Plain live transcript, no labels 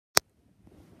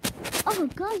Oh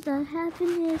guys, I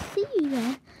happen to see you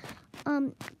there.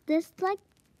 There's like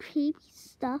creepy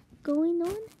stuff going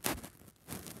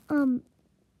on.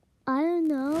 I don't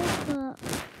know, but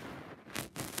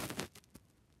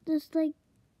there's like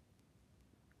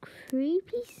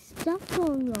creepy stuff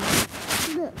going on.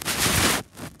 Look.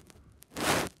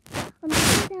 I'm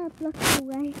going to block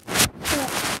away, but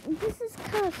this is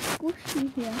kind of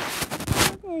squishy here.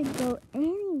 I'm going to go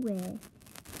anywhere.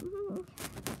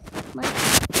 My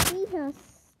feet are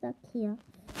stuck here.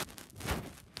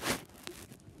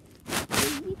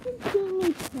 You can see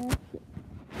me perfect.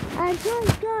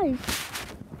 Guys,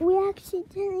 we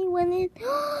accidentally went in.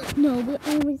 No, we're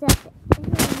almost at the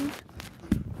end.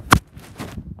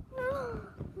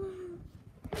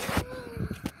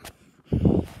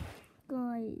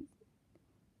 Guys,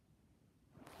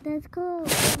 let's go.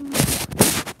 It's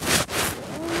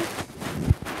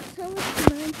almost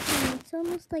 9 time. It's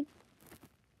almost like.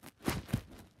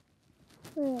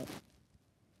 Wait.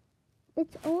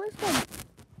 It's almost like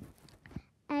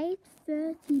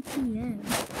 8:30 p.m.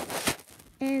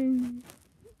 And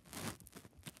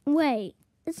wait,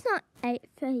 it's not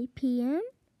 8:30 p.m.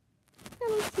 Let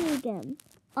me see again.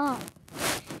 Oh,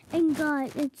 and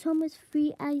guys, it's almost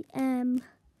 3 a.m.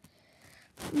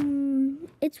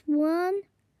 It's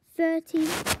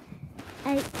 1:30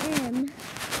 a.m.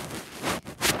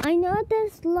 I know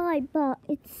there's light, but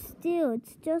it's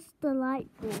just the light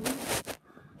bulb.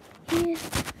 Here.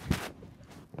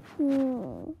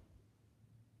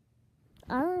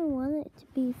 I don't want it to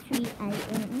be 3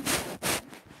 a.m.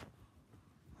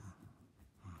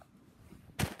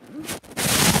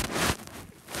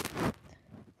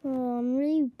 Oh, I'm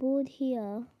really bored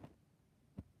here.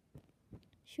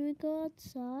 Should we go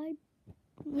outside?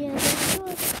 Yeah, let's go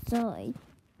outside.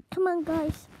 Come on,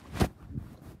 guys.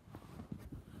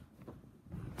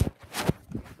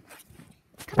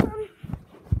 Come on.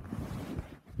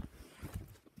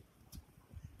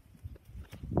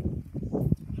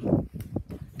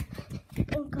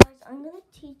 And guys, I'm going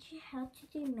to teach you how to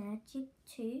do magic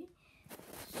too.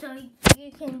 So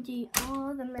you can do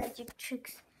all the magic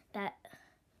tricks that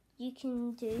you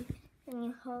can do in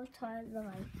your whole entire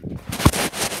life.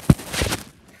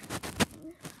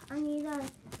 I need a...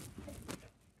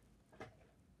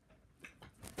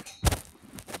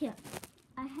 Here,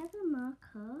 I have a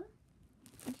marker.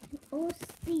 You can all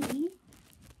see.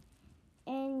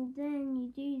 And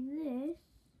then you do this.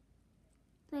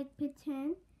 Like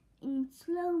pretend in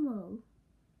slow-mo.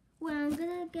 Well, I'm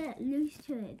gonna get loose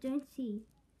to it. Don't see.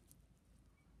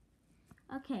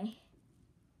 Okay.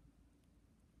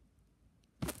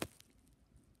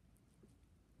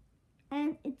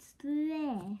 And it's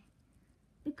there.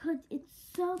 Because it's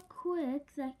so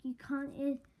quick that you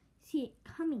can't see it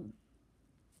coming.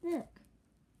 Look.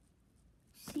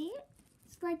 See it?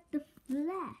 It's like the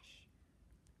flash.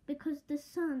 Because the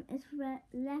sun is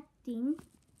reflecting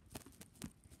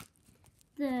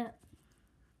the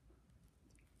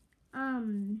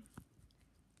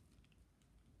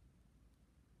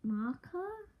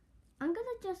marker. I'm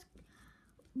gonna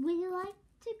we like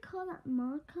to call it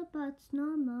marker, but it's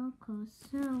not marker,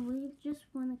 so we just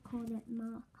want to call it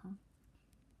marker.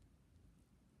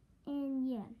 And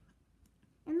yeah,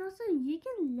 and also you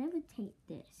can levitate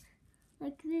this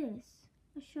like this.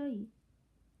 I'll show you.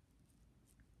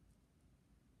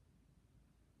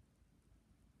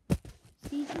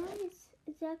 See guys,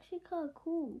 it's actually kind of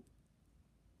cool.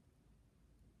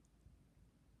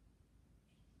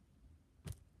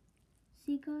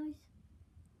 See guys?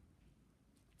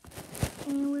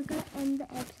 And we're gonna end the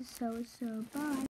episode, so bye.